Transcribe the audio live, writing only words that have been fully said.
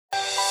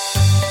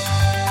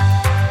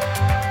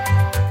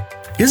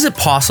Is it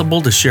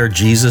possible to share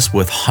Jesus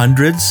with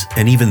hundreds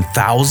and even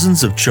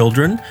thousands of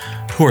children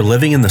who are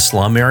living in the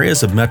slum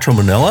areas of Metro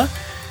Manila?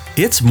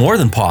 It's more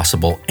than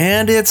possible,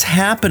 and it's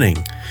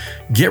happening.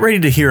 Get ready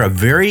to hear a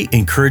very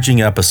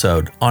encouraging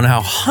episode on how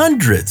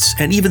hundreds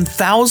and even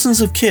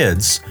thousands of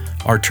kids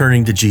are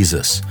turning to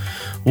Jesus.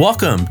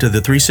 Welcome to the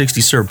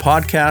 360 Serve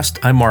podcast.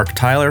 I'm Mark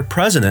Tyler,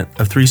 president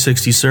of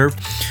 360 Serve.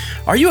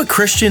 Are you a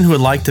Christian who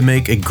would like to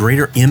make a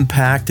greater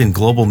impact in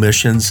global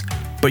missions,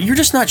 but you're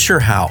just not sure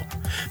how?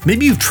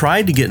 Maybe you've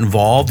tried to get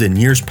involved in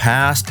years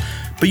past,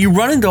 but you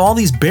run into all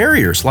these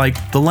barriers,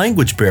 like the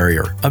language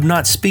barrier of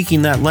not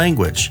speaking that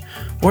language,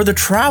 or the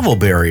travel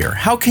barrier.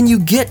 How can you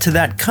get to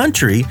that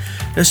country,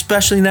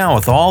 especially now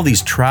with all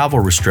these travel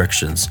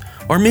restrictions?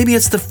 Or maybe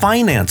it's the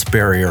finance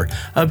barrier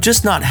of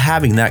just not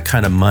having that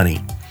kind of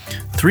money.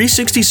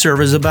 360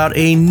 Serve is about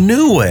a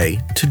new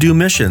way to do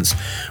missions.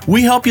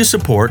 We help you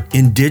support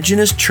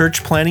Indigenous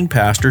church planting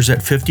pastors at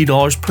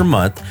 $50 per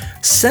month,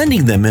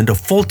 sending them into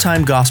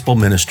full-time gospel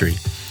ministry.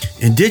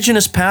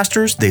 Indigenous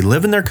pastors, they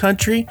live in their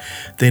country,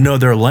 they know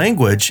their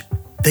language,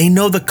 they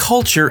know the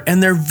culture,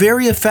 and they're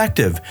very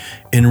effective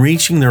in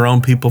reaching their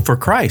own people for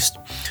Christ.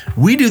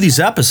 We do these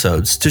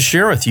episodes to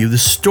share with you the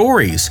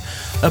stories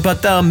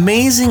about the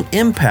amazing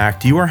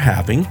impact you are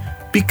having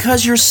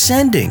because you're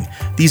sending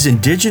these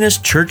Indigenous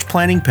church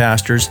planting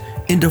pastors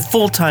into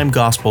full-time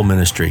gospel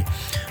ministry.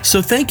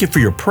 So thank you for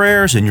your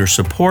prayers and your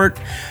support.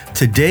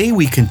 Today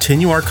we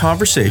continue our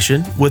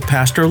conversation with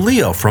Pastor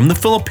Leo from the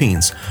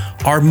Philippines,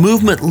 our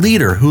movement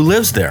leader who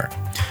lives there.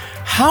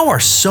 How are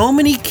so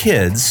many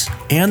kids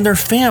and their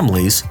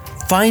families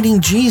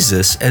finding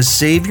Jesus as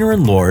Savior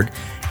and Lord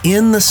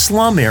in the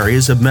slum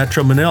areas of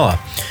Metro Manila?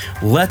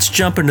 Let's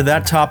jump into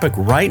that topic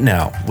right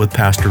now with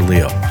Pastor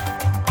Leo.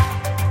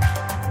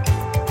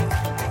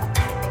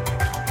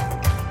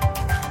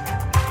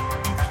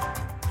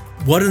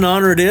 What an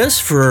honor it is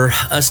for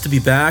us to be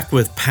back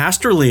with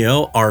Pastor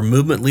Leo, our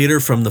movement leader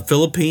from the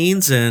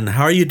Philippines. And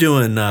how are you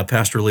doing,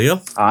 Pastor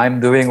Leo? I'm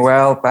doing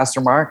well, Pastor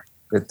Mark.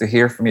 Good to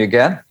hear from you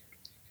again.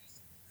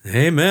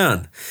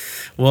 Amen.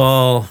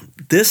 Well,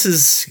 this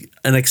is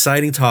an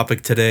exciting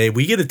topic today.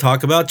 We get to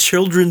talk about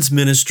children's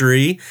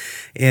ministry,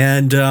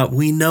 and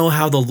we know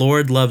how the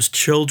Lord loves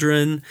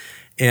children.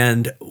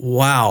 And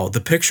wow,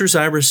 the pictures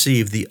I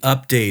receive, the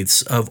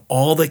updates of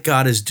all that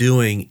God is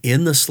doing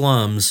in the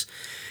slums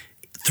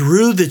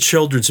through the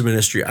children's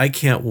ministry. I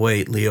can't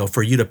wait, Leo,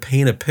 for you to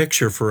paint a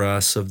picture for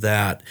us of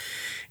that.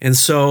 And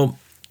so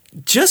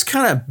just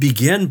kind of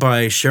begin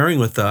by sharing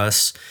with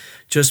us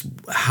just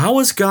how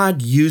is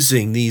God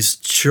using these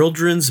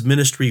children's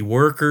ministry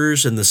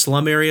workers in the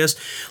slum areas?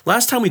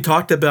 Last time we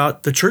talked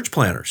about the church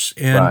planters,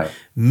 and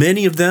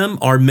many of them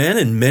are men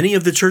and many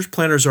of the church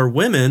planters are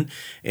women.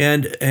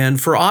 And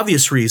for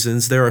obvious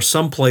reasons, there are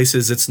some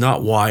places it's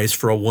not wise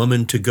for a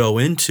woman to go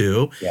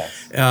into.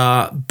 Yes.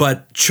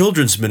 But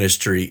children's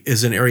ministry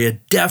is an area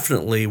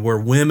definitely where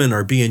women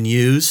are being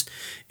used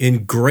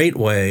in great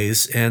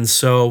ways. And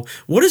so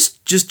what does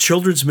just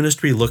children's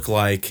ministry look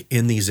like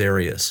in these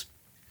areas?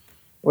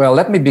 Well,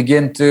 let me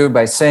begin too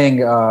by saying,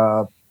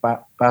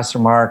 Pastor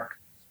Mark,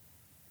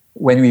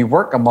 when we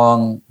work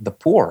among the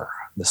poor,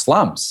 the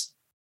slums,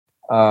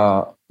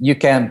 you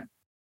can't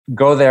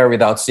go there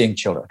without seeing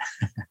children.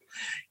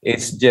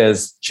 It's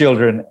just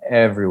children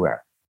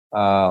everywhere,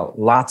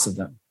 lots of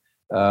them.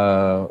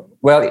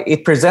 Well,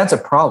 it presents a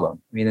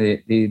problem. I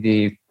mean,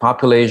 the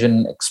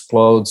population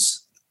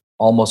explodes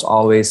almost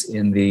always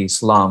in the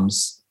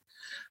slums,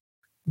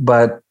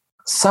 but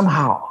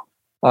somehow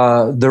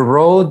the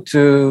road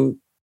to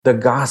the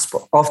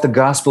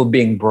gospel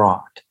being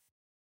brought,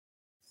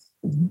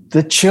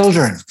 the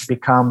children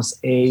becomes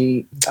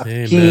a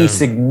key,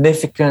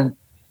 significant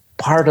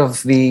part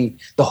of the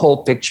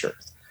whole picture.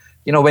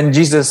 You know, when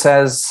Jesus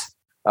says,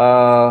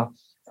 let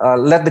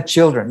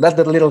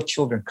the little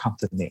children come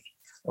to me.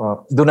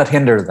 Do not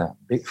hinder them.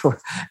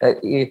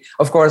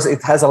 Of course,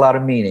 it has a lot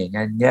of meaning.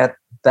 And yet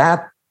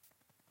that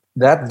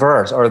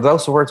verse or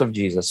those words of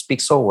Jesus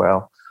speak so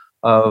well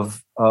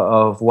of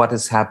what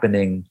is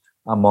happening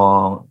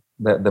among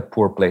the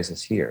poor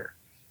places here.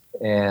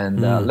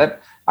 And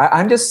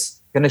I'm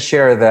just going to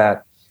share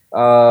that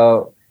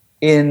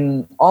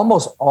in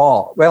almost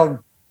all,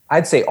 well,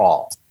 I'd say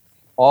all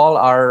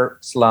our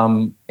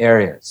slum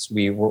areas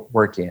we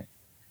work in,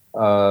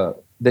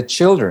 the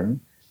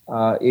children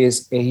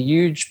is a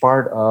huge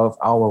part of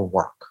our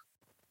work.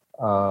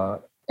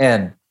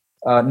 And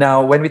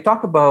now when we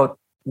talk about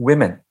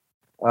women,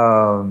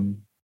 our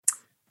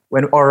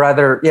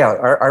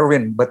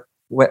women, but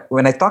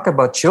when I talk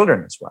about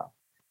children as well,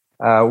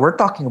 we're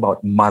talking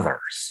about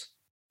mothers.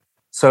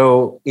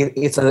 So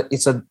it's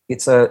a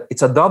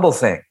double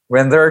thing.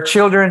 When there are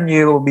children,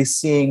 you will be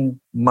seeing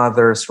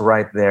mothers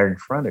right there in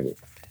front of you.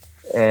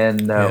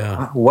 And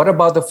what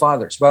about the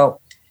fathers? Well,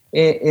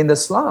 in the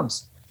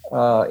slums,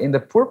 in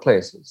the poor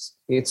places,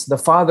 it's the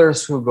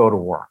fathers who go to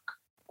work.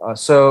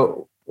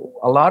 So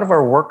a lot of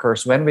our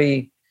workers, when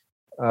we,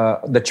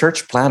 the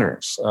church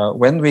planners,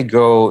 when we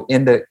go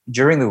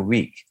during the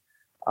week,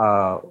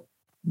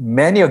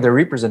 many of the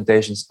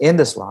representations in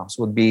the slums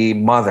would be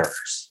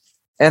mothers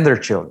and their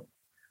children.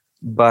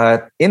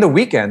 But in the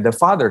weekend, the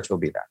fathers will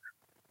be there.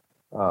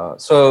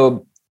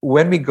 So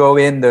when we go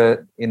in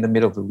the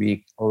middle of the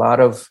week, a lot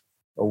of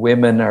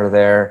women are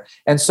there.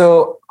 And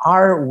so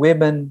our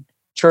women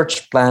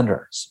church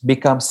planters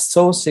become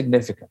so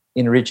significant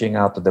in reaching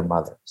out to the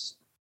mothers.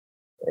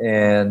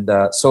 And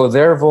so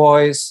their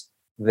voice,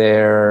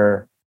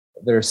 their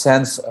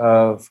sense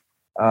of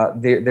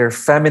their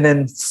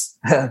feminine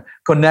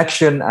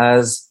connection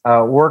as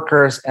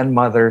workers and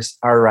mothers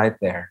are right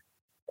there.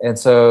 And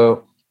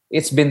so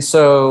it's been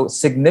so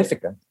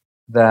significant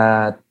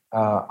that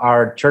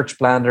our church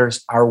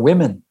planters are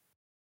women,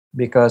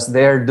 because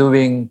they're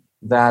doing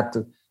that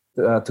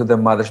to the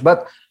mothers.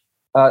 But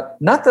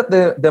not that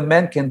the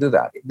men can do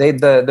that.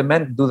 The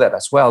men do that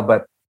as well.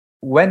 But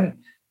when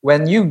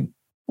you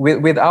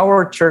with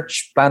our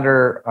church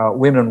planter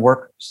women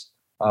workers,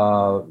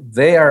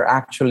 they are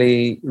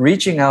actually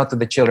reaching out to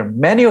the children.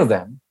 Many of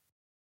them,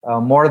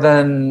 more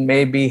than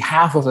maybe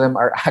half of them,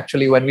 are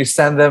actually, when we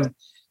send them,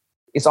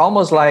 it's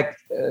almost like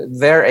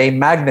they're a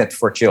magnet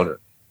for children.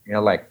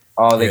 Like,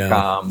 they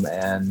come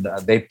and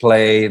they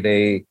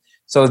play.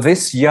 So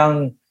this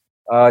young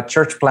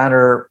church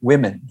planter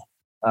women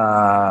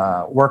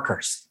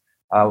workers,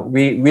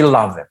 we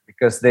love them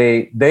because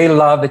they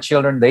love the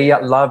children, they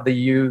love the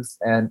youth,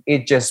 and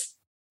it just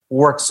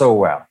works so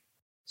well.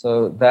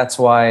 So that's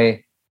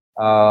why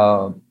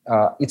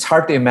it's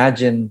hard to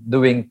imagine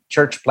doing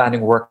church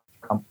planting work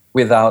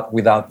without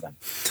them.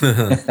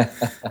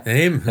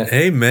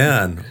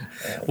 Amen.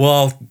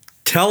 Well,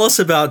 tell us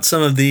about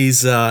some of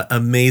these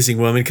amazing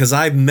women, because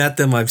I've met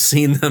them, I've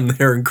seen them,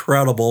 they're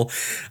incredible.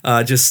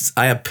 I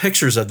have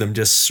pictures of them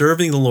just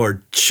serving the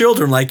Lord.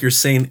 Children, like you're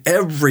saying,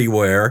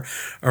 everywhere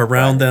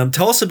around them.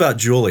 Tell us about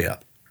Julia.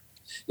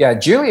 Yeah,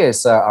 Julia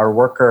is our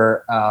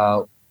worker.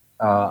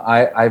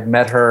 I've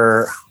met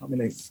her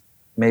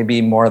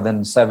maybe more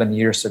than 7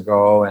 years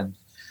ago, and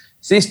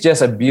she's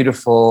just a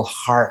beautiful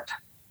heart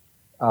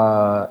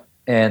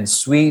and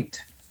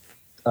sweet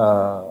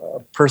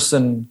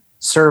person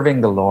serving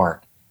the Lord.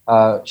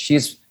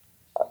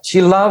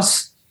 She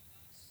loves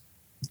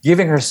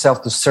giving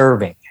herself to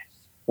serving.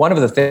 One of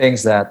the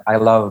things that I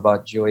love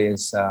about Julia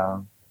is,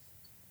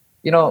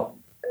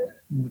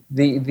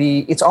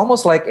 it's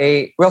almost like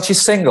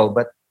she's single,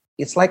 but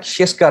it's like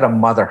she's got a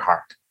mother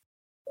heart.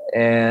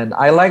 And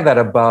I like that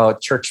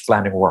about church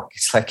planting work.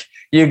 It's like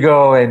you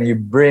go and you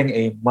bring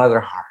a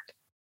mother heart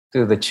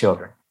to the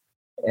children.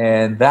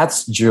 And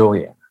that's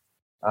Julia.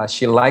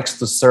 She likes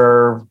to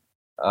serve.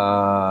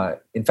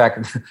 In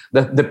fact,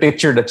 the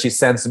picture that she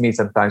sends me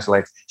sometimes,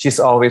 like she's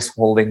always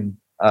holding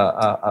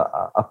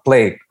a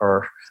plate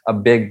or a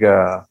big,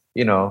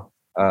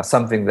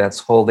 something that's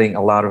holding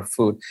a lot of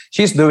food.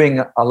 She's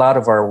doing a lot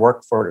of our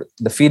work for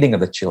the feeding of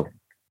the children.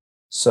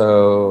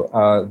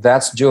 So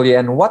that's Julia.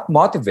 And what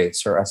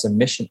motivates her as a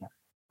missionary,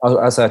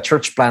 as a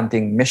church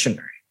planting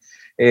missionary,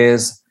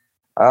 is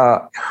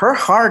her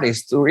heart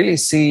is to really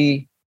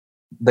see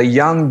the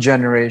young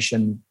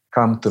generation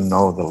come to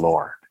know the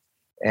Lord.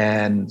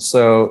 And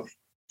so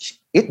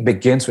it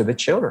begins with the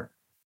children.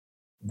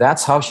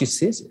 That's how she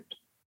sees it.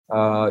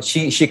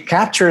 She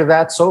captured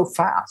that so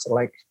fast,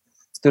 like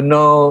to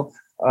know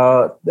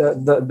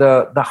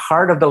the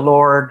heart of the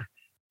Lord,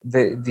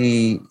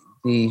 the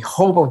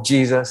hope of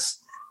Jesus,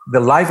 the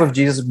life of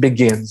Jesus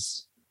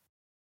begins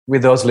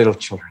with those little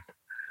children.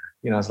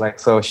 It's like,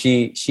 so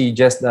she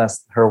just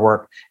does her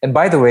work. And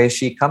by the way,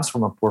 she comes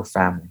from a poor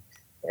family.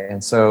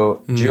 And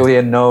so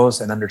Julia knows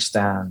and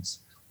understands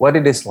what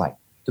it is like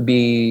to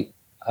be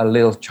a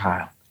little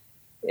child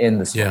in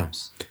the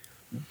slums.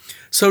 Yeah.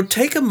 So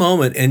take a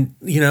moment and,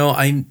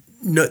 I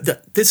know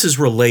that this is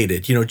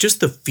related, just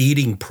the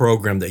feeding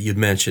program that you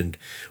mentioned.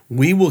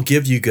 We will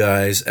give you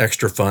guys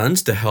extra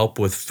funds to help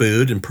with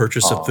food and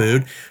purchase of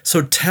food.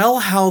 So tell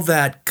how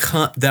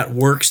that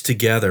works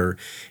together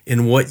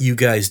in what you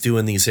guys do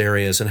in these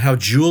areas and how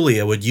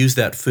Julia would use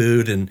that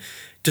food, and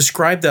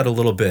describe that a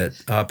little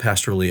bit,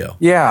 Pastor Leo.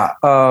 Yeah.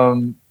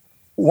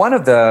 One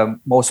of the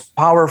most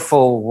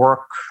powerful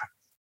work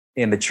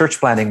in the church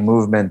planting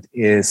movement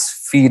is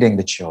feeding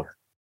the children.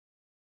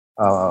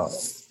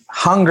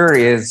 Hunger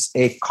is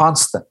a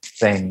constant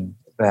thing,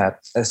 that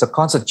is a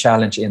constant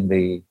challenge in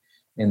the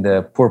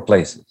poor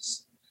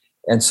places.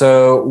 And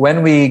so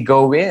when we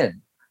go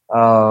in,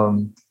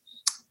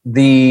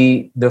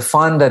 the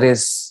fund that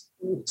is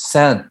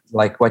sent,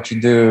 like what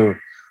you do,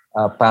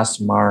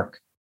 Pastor Mark,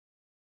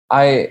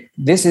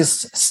 this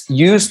is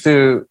used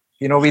to,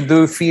 we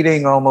do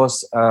feeding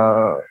almost,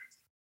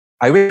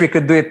 I wish we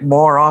could do it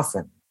more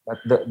often, but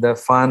the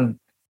fund,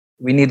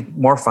 we need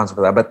more funds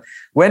for that. But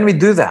when we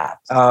do that,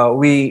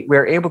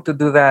 we're able to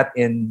do that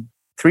in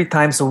 3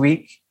 times a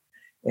week.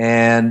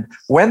 And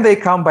when they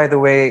come, by the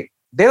way,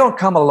 they don't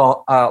come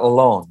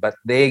alone, but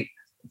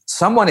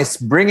someone is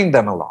bringing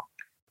them along,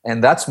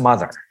 and that's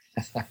mother.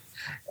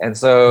 And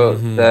so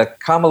the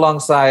come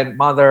alongside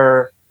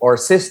mother or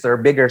sister,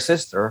 bigger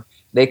sister,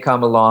 they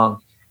come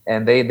along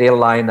and they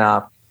line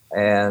up,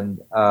 and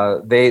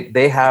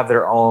they have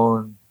their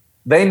own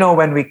they know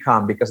when we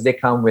come because they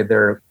come with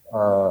their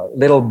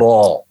little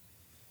ball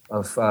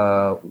of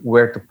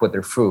where to put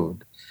their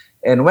food.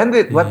 And when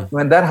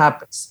that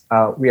happens,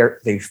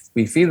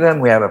 we feed them.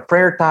 We have a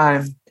prayer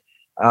time,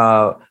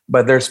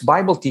 but there's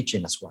Bible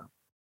teaching as well.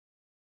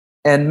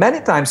 And many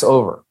times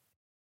over,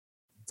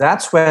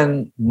 that's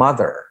when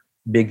mother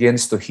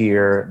begins to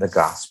hear the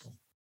gospel.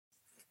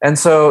 And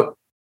so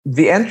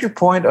the entry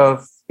point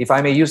of, if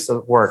I may use the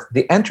word,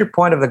 the entry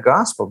point of the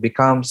gospel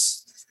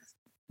becomes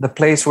the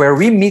place where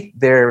we meet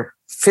their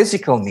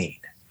physical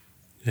need.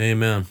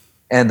 Amen.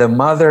 And the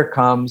mother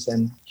comes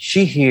and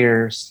she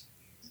hears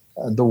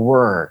the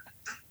word,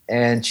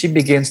 and she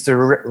begins to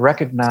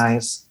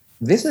recognize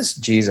this is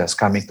Jesus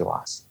coming to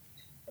us.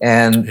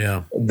 And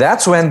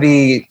that's when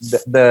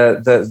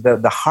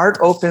the heart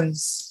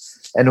opens.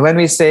 And when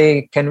we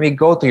say, "Can we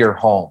go to your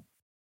home?"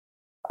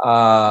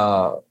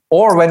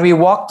 Or when we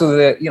walk to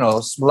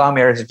the slum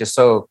areas,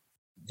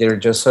 they're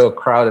just so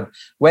crowded.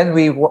 When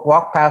we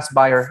walk past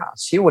by her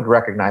house, she would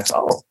recognize,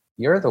 "Oh,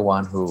 you're the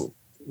one who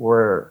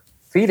were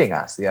feeding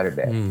us the other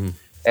day."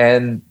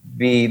 And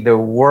the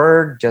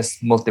word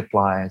just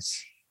multiplies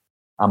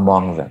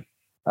among them.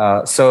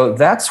 So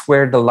that's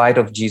where the light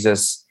of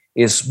Jesus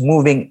is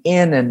moving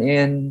in and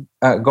in,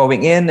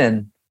 going in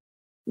and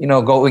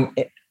going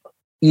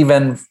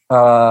even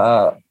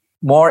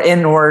more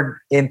inward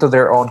into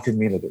their own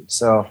community.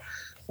 So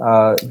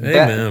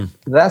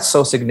that's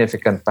so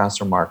significant,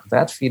 Pastor Mark.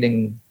 That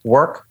feeding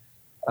work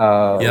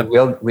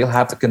we'll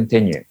have to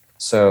continue.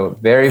 So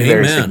very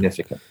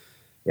significant.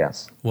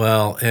 Yes.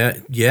 Well,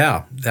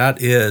 yeah,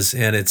 that is,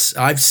 and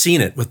I've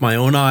seen it with my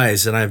own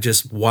eyes, and I've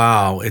just,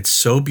 wow, it's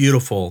so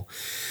beautiful.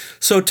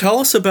 So tell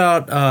us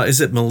about, is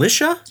it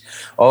Militia?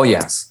 Oh,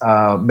 yes.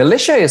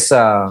 Militia is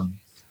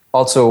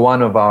also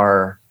one of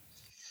our,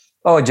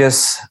 I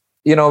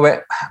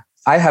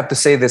have to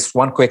say this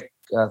one quick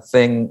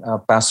thing,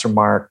 Pastor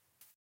Mark.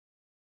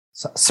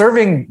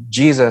 Serving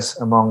Jesus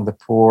among the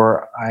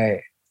poor,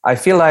 I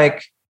feel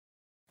like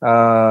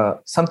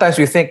sometimes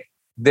we think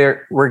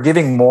we're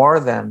giving more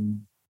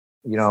than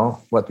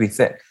what we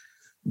think,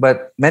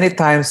 but many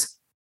times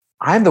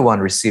I'm the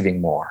one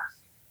receiving more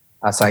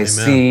as I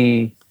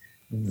see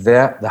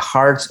the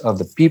hearts of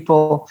the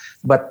people,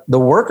 but the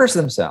workers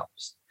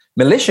themselves.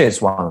 Militia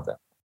is one of them.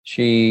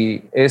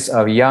 She is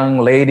a young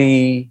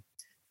lady,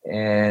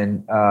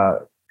 and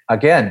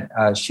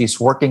she's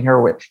working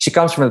her way. She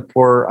comes from the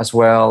poor as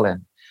well,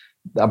 and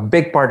a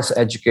big part is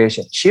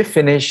education. She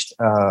finished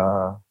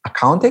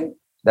accounting.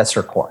 That's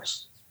her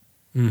course.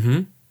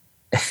 Mm-hmm.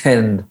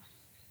 And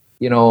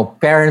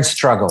parents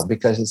struggle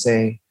because they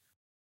say,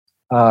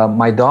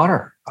 "My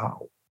daughter,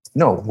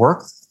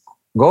 work,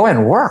 go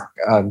and work.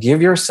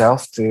 Give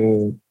yourself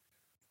to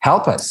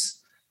help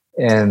us."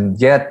 And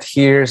yet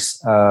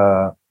here's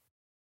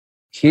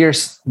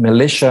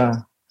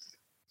Militia.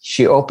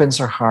 She opens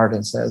her heart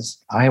and says,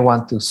 "I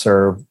want to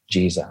serve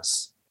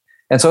Jesus."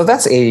 And so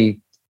that's a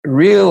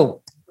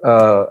real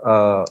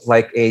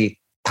like a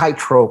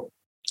tightrope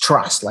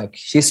trust, like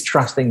she's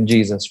trusting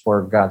Jesus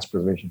for God's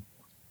provision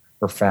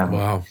for family.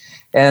 Wow.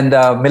 And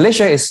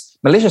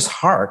Militia's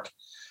heart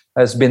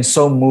has been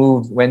so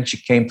moved when she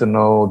came to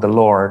know the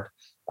Lord.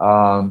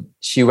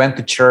 She went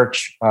to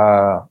church.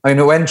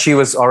 When she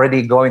was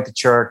already going to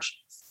church,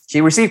 she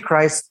received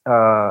Christ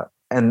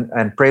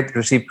and prayed to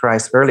receive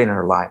Christ early in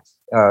her life.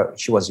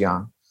 She was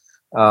young.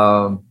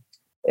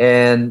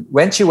 And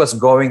when she was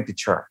going to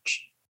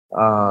church,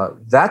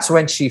 that's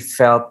when she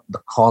felt the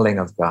calling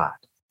of God.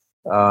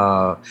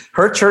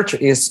 Her church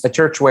is a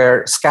church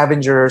where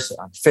scavengers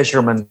and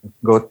fishermen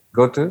go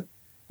to,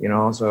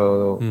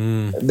 so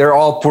they're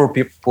all poor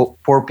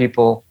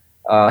people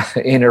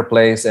in her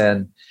place.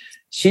 And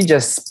she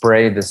just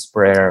prayed this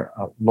prayer,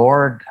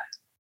 "Lord,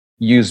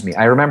 use me."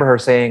 I remember her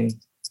saying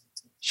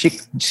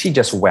she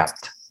just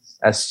wept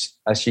as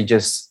she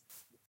just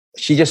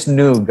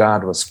knew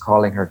God was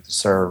calling her to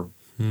serve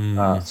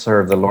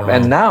the Lord. Wow.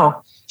 And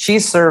now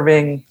she's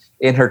serving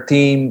in her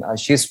team.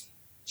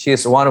 She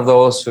is one of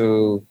those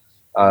who,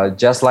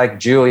 just like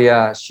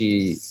Julia,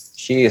 she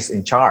is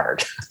in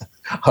charge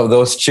of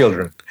those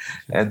children.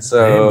 And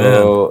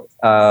so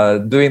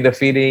doing the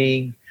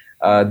feeding,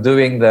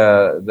 doing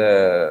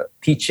the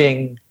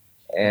teaching,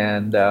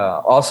 and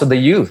also the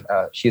youth.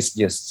 She's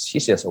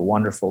just a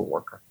wonderful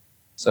worker.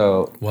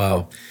 So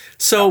wow.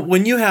 So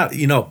when you have,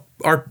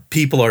 our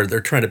people they're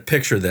trying to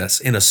picture this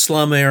in a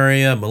slum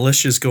area,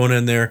 militia's going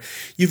in there.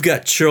 You've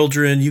got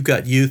children, you've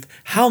got youth.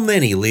 How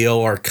many,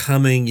 Leo, are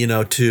coming,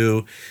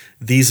 to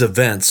these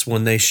events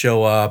when they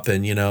show up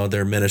and,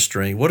 they're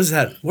ministering? What does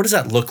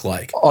that look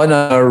like? On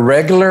a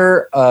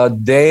regular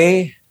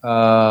day,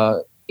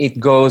 it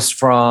goes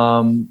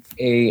from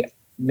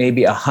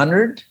maybe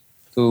 100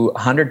 to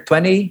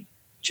 120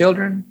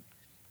 children.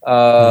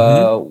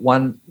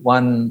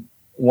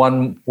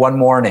 One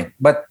morning,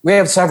 but we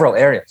have several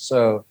areas,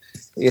 so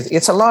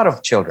it's a lot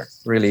of children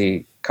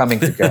really coming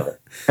together.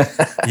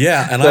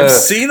 Yeah, and so I've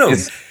seen them.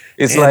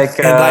 It's like,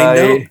 and I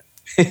know.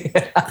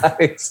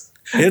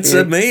 It's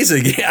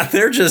amazing. Yeah,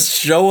 they're just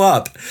show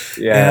up.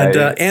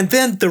 Yeah. And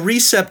then the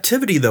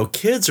receptivity, though.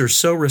 Kids are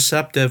so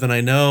receptive. And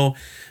I know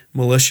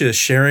Militia is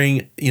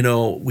sharing,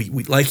 we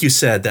like you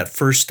said, that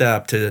first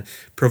step to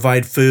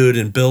provide food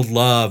and build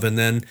love, and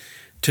then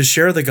to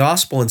share the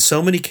gospel. And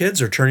so many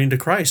kids are turning to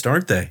Christ,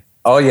 aren't they?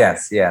 Oh,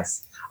 yes.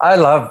 I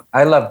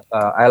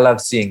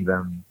love seeing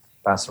them,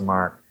 Pastor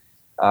Mark,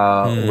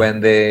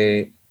 when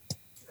the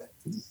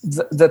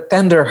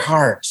tender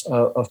hearts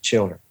of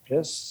children.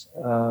 Just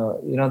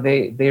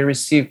they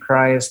receive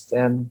Christ,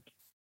 and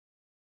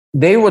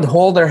they would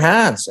hold their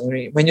hands. I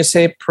mean, when you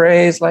say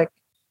praise, like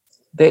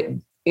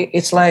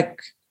it's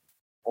like,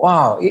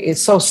 wow,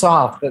 it's so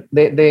soft that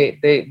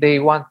they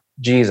want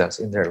Jesus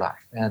in their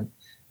life, and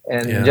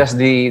just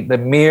the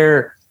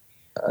mere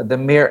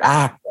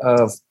act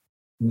of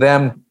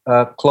them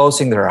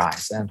closing their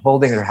eyes and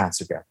holding their hands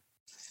together,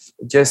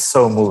 just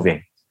so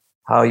moving.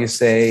 How you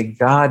say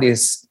God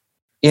is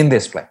in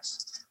this place.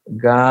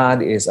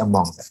 God is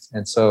among them.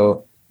 And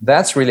so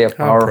that's really a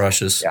powerful,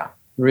 precious. Yeah,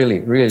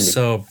 really, really.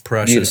 So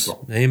precious.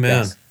 Beautiful.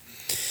 Amen. Yes.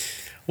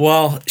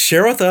 Well,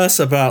 share with us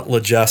about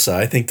LaJessa.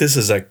 I think this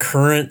is a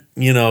current,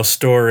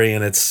 story,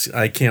 and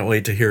I can't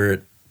wait to hear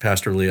it,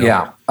 Pastor Leo.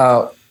 Yeah.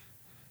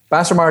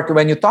 Pastor Mark,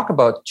 when you talk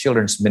about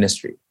children's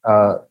ministry,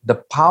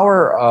 the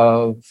power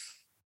of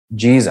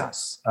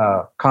Jesus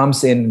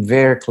comes in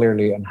very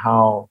clearly on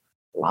how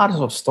lots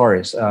of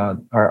stories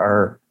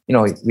are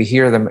we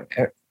hear them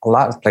a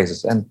lot of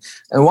places. And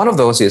one of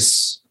those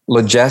is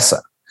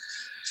LaJessa.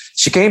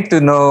 She came to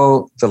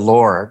know the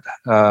Lord.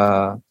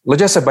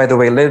 LaJessa, by the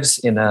way, lives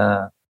in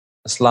a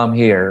slum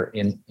here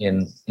in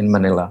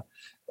Manila.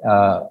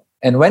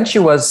 And when she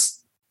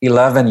was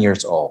 11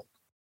 years old,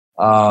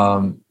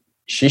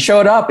 she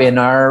showed up in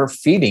our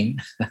feeding.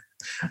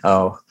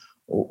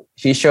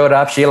 She showed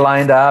up, she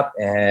lined up,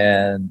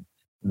 and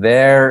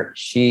there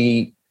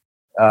she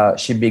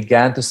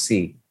began to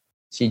see.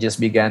 She just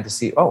began to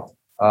see,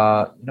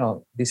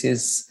 this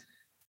is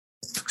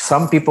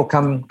some people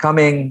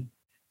coming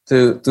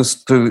to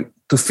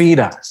feed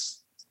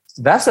us.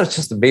 That's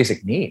just the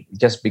basic need. It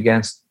just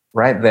begins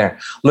right there.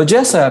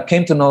 LaJessa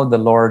came to know the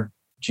Lord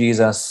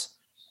Jesus,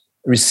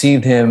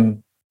 received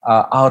him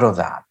out of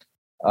that,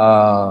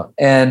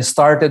 and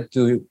started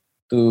to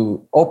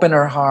open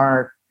her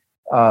heart.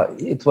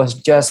 It was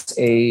just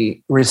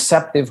a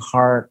receptive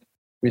heart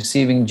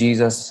receiving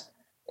Jesus,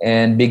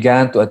 and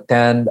began to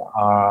attend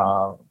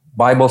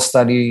Bible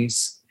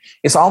studies.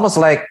 It's almost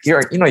like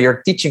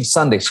you're teaching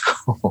Sunday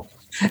school,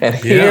 and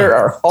here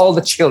are all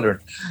the children,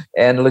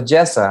 and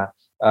LaJessa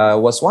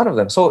was one of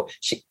them. So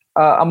she,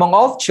 among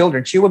all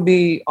children, she would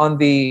be on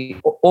the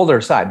older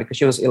side because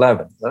she was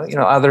 11.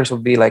 Others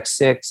would be like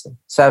 6,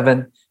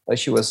 7.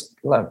 She was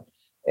 11,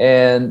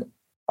 and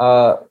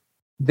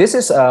this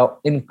is an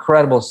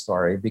incredible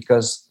story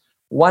because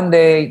one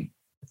day,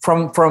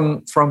 from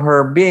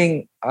her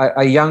being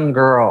a young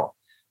girl,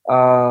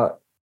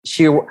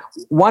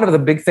 one of the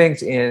big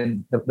things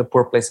in the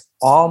poor place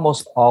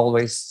almost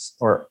always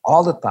or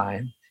all the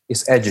time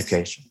is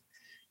education.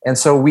 And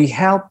so we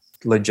helped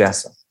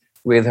LaJessa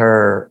with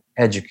her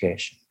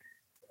education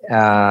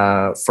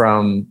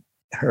from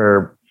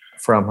her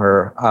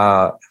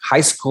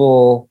high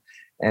school,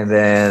 and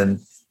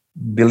then,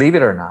 believe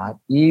it or not,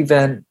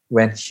 even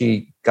when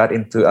she got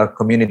into a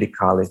community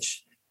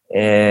college,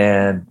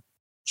 and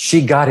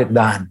she got it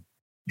done.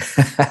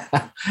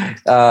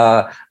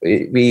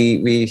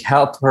 We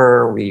helped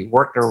her. We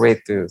worked our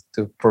way to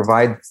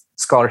provide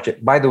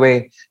scholarship. By the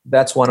way,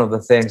 that's one of the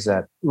things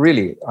that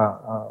really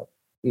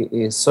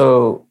is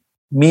so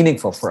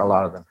meaningful for a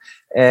lot of them.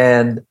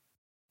 And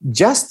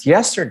just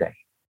yesterday,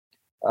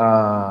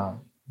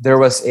 there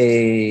was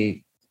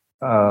a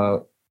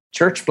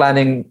church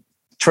planning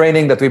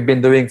training that we've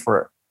been doing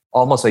for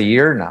almost a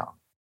year now,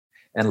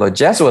 and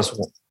LaJessa was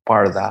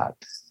part of that.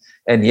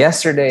 And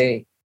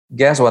yesterday,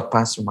 guess what,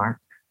 Pastor Mark?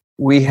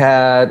 We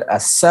had a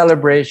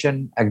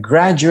celebration, a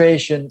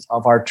graduation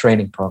of our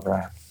training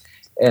program.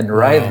 And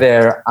right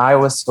there, I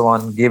was the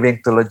one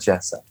giving to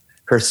LaJessa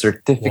her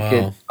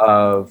certificate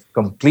of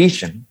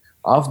completion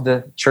of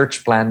the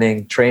church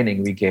planning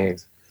training we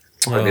gave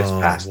for this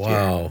past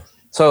year.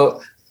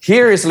 So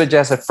here is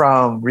LaJessa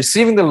from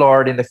receiving the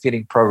Lord in the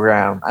feeding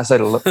program as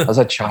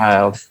a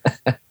child,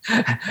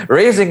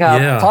 raising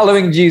up,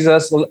 following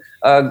Jesus,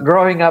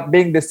 growing up,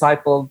 being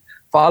discipled,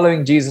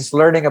 following Jesus,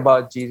 learning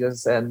about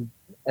Jesus, and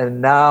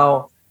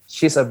now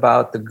she's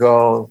about to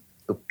go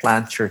to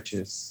plant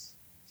churches.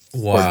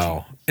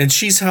 Wow. And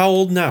she's how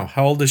old now?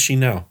 How old is she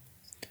now?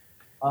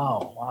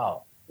 Oh,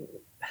 wow.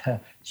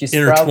 She's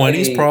in her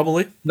 20s,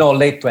 probably? No,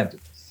 late 20s.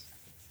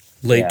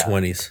 Late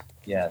 20s.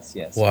 Yes.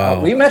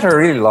 Wow. We met her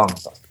really long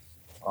ago.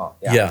 Oh,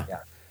 yeah.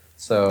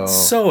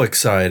 So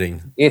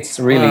exciting. It's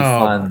really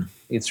fun.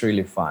 It's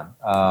really fun.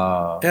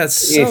 It's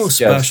so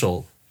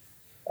special.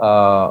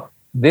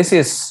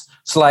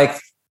 It's like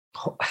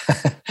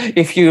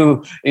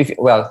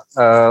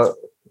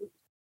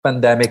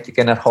pandemic, you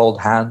cannot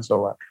hold hands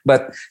or what.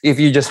 But if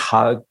you just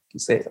hug, you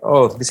say,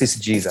 "Oh, this is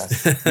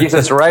Jesus.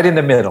 Jesus right in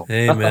the middle."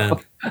 Amen.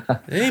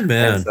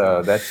 Amen. And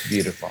so that's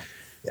beautiful.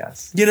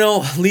 Yes. You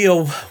know,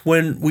 Leo,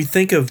 when we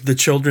think of the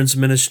children's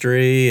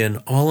ministry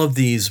and all of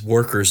these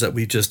workers that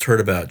we just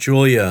heard about,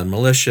 Julia and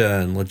Militia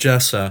and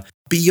LaJessa,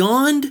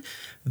 beyond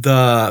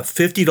the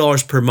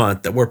 $50 per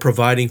month that we're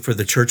providing for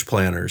the church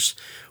planners,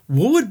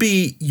 what would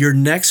be your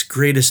next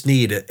greatest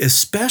need,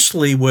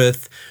 especially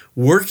with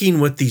working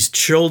with these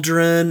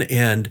children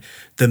and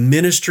the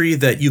ministry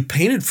that you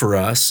painted for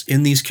us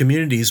in these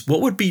communities?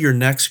 What would be your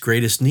next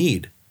greatest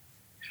need?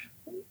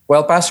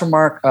 Well, Pastor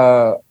Mark,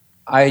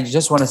 I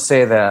just want to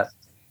say that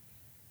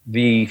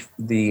the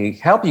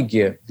help you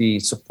give, the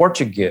support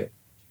you give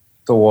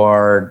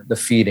toward the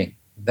feeding,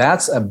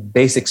 that's a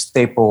basic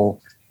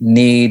staple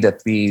need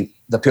that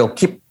will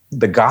keep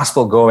the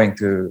gospel going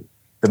to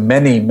the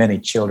many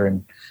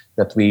children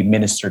that we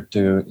minister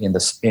to in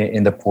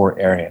the poor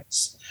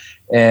areas,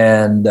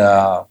 and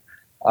that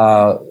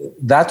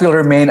will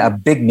remain a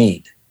big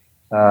need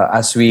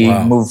as we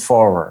move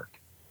forward.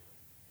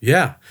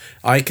 Yeah,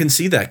 I can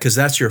see that because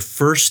that's your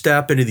first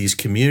step into these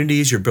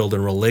communities. You're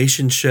building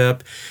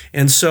relationship,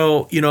 and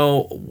so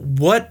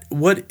what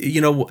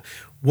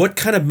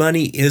kind of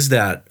money is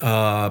that,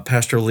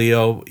 Pastor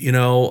Leo?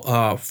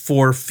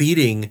 For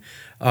feeding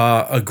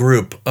a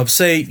group of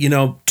say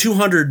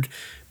 200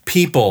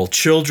 people,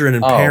 children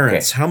and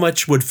parents. Okay. How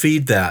much would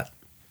feed that?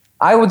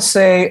 I would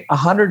say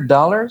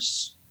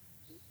 $100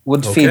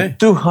 would feed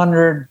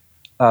 200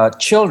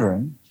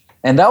 children.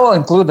 And that will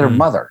include their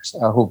mothers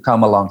who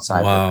come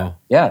alongside. Wow.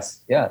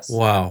 Yes.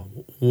 Wow.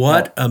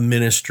 What a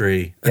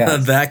ministry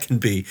that can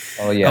be.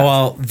 Oh, yeah.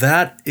 Well,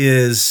 that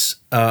is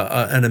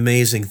an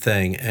amazing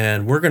thing.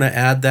 And we're going to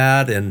add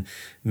that and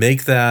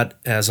make that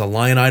as a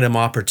line item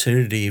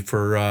opportunity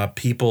for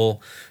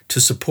people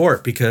to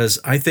support, because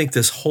I think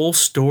this whole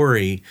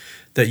story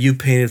that you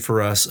painted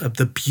for us of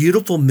the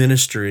beautiful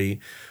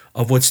ministry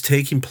of what's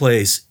taking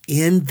place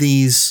in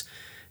these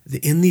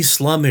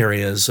slum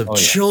areas of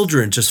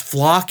children just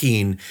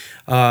flocking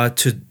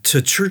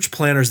to church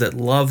planners that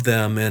love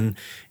them, and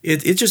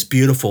it's just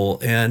beautiful.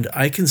 And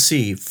I can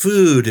see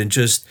food and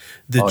just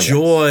the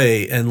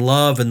joy and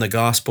love in the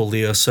gospel,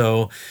 Leo.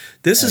 So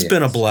this has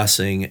been a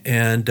blessing,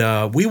 and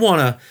we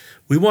want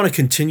to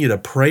continue to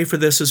pray for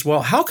this as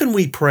well. How can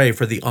we pray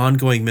for the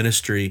ongoing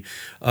ministry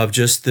of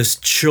just this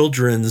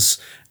children's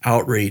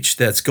outreach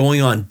that's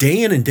going on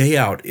day in and day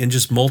out in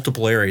just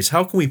multiple areas?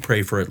 How can we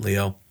pray for it,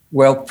 Leo?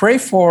 Well, pray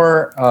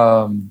for,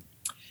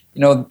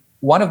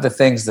 one of the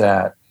things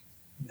that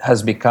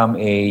has become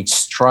a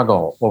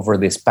struggle over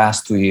these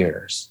past 2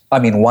 years,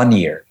 1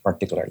 year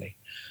particularly,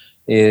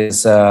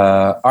 is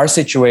our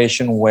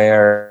situation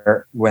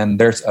where when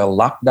there's a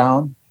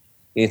lockdown,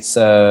 it's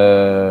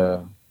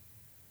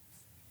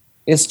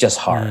just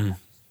hard.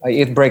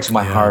 It breaks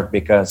my heart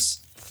because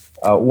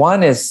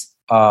one is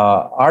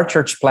our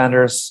church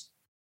planters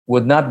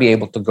would not be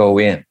able to go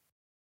in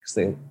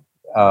because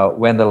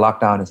when the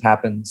lockdown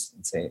happens,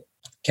 and say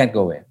can't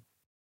go in,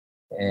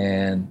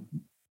 and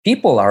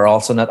people are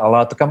also not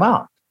allowed to come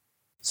out.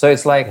 So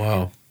it's like,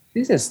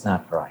 this is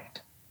not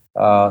right.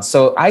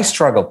 So I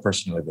struggle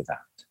personally with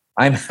that.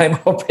 I'm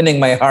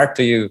opening my heart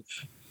to you,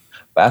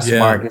 Pastor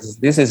Mark.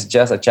 This is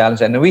just a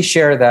challenge, and we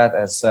share that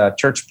as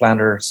church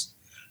planters.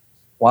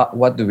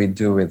 What do we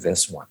do with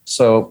this one?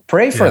 So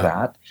pray for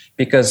that,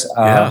 because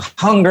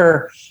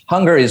hunger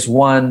is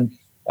one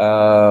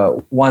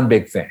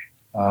big thing.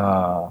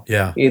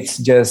 It's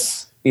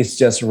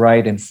just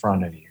right in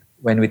front of you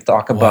when we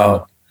talk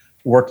about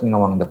working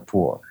among the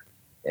poor.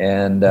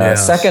 And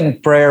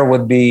second prayer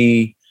would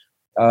be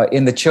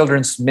in the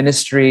children's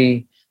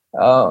ministry.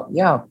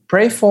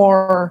 Pray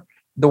for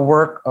the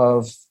work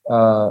of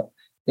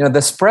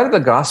the spread of the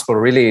gospel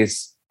really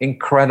is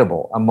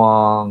incredible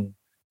among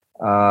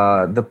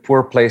the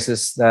poor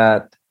places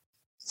that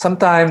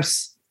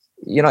sometimes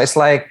it's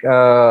like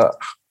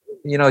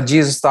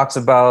Jesus talks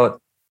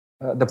about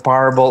the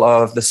parable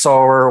of the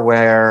sower,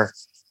 where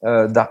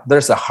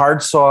there's a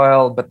hard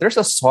soil, but there's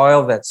a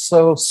soil that's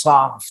so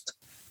soft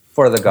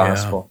for the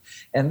gospel.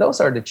 And those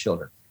are the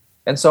children.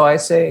 And so I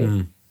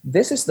say,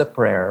 this is the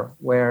prayer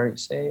where you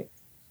say,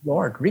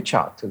 Lord, reach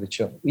out to the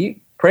children.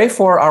 We pray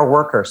for our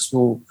workers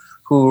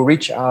who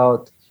reach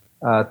out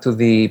to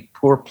the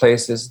poor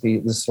places,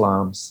 the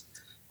slums,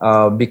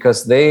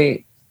 because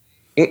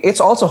it's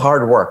also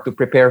hard work to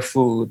prepare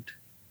food.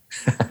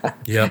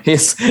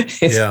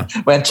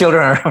 When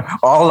children are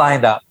all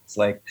lined up, it's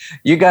like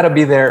you got to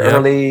be there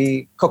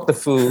early, cook the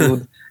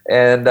food,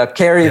 and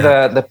carry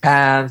the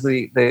pans.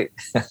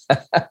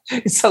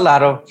 It's a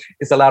lot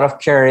of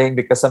carrying,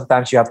 because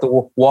sometimes you have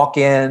to walk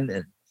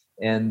in,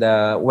 and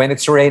when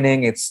it's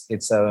raining, it's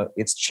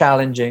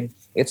challenging.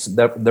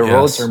 The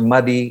roads are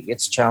muddy.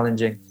 It's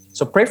challenging.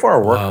 So pray for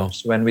our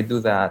workers when we do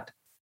that.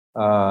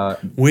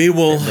 We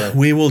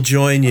will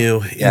join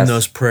you in Yes.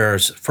 those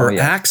prayers for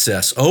yes.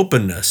 access,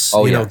 openness.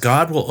 Oh, you know, yes.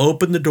 God will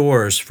open the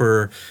doors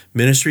for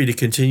ministry to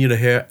continue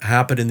to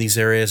happen in these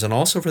areas, and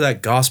also for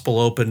that gospel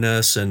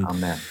openness. And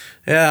Amen.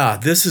 yeah,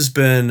 this has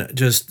been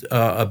just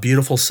a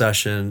beautiful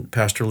session,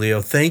 Pastor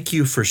Leo. Thank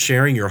you for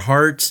sharing your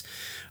heart.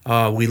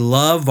 We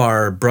love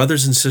our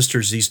brothers and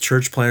sisters, these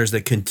church planners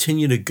that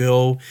continue to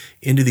go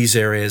into these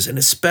areas, and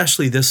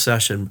especially this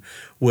session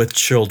with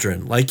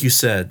children. Like you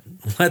said,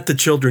 let the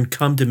children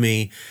come to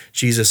me,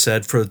 Jesus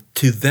said, for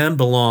to them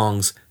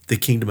belongs the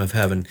kingdom of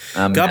heaven.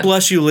 Amen. God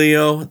bless you,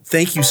 Leo.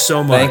 Thank you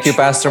so much. Thank you,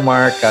 Pastor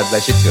Mark. God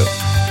bless you too.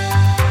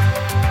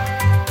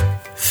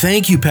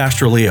 Thank you,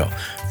 Pastor Leo,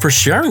 for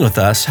sharing with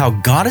us how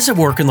God is at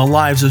work in the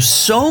lives of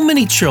so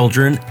many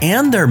children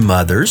and their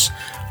mothers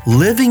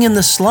living in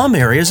the slum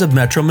areas of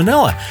Metro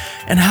Manila,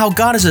 and how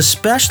God is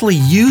especially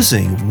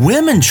using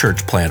women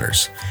church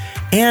planners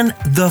and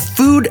the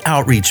food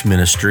outreach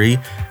ministry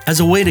as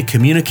a way to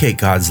communicate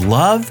God's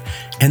love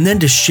and then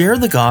to share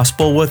the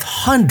gospel with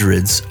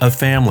hundreds of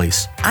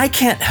families. I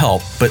can't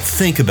help but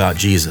think about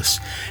Jesus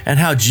and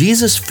how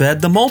Jesus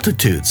fed the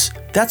multitudes.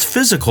 That's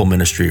physical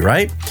ministry,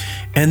 right?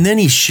 And then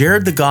he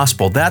shared the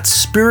gospel, that's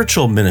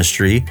spiritual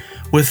ministry,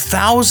 with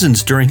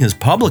thousands during his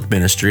public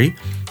ministry.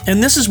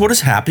 And this is what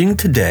is happening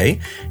today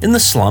in the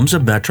slums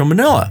of Metro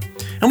Manila.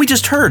 And we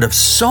just heard of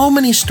so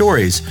many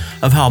stories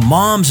of how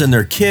moms and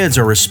their kids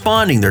are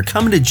responding. They're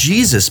coming to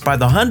Jesus by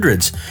the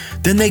hundreds.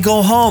 Then they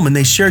go home and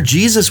they share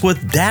Jesus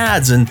with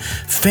dads, and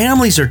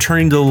families are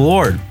turning to the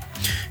Lord.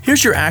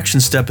 Here's your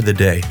action step of the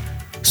day.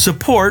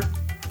 Support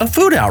a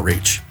food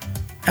outreach.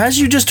 As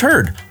you just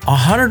heard,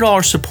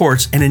 $100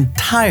 supports an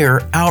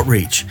entire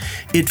outreach.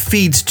 It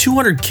feeds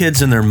 200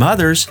 kids and their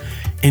mothers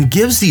and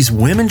gives these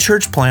women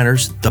church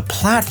planners the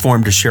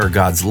platform to share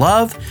God's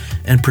love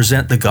and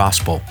present the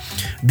gospel.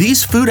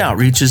 These food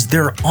outreaches,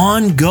 they're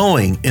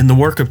ongoing in the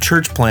work of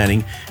church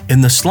planning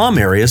in the slum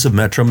areas of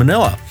Metro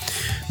Manila.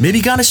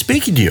 Maybe God is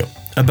speaking to you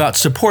about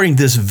supporting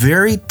this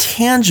very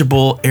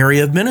tangible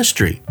area of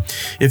ministry.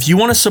 If you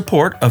want to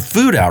support a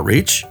food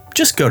outreach,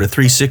 just go to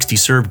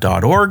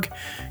 360serve.org,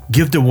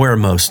 give to where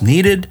most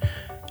needed,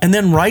 and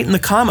then write in the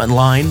comment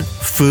line,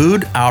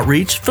 Food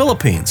Outreach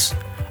Philippines.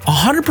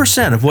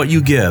 100% of what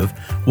you give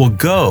will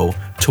go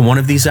to one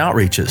of these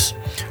outreaches.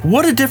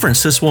 What a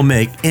difference this will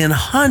make in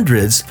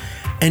hundreds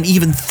and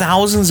even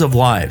thousands of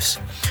lives.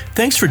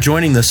 Thanks for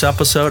joining this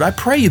episode. I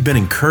pray you've been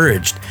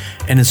encouraged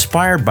and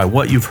inspired by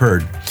what you've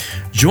heard.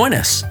 Join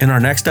us in our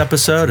next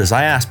episode as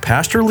I ask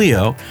Pastor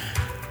Leo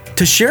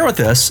to share with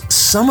us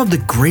some of the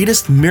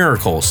greatest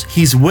miracles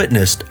he's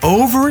witnessed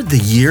over the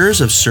years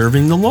of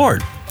serving the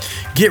Lord.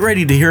 Get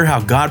ready to hear how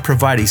God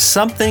provided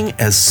something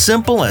as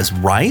simple as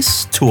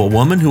rice to a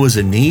woman who was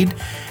in need,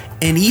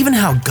 and even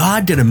how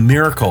God did a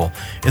miracle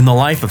in the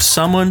life of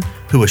someone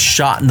who was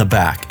shot in the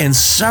back, and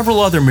several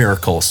other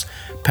miracles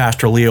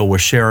Pastor Leo will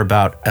share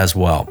about as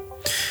well.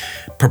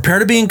 Prepare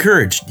to be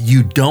encouraged.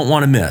 You don't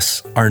want to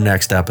miss our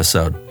next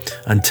episode.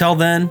 Until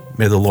then,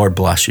 may the Lord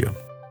bless you.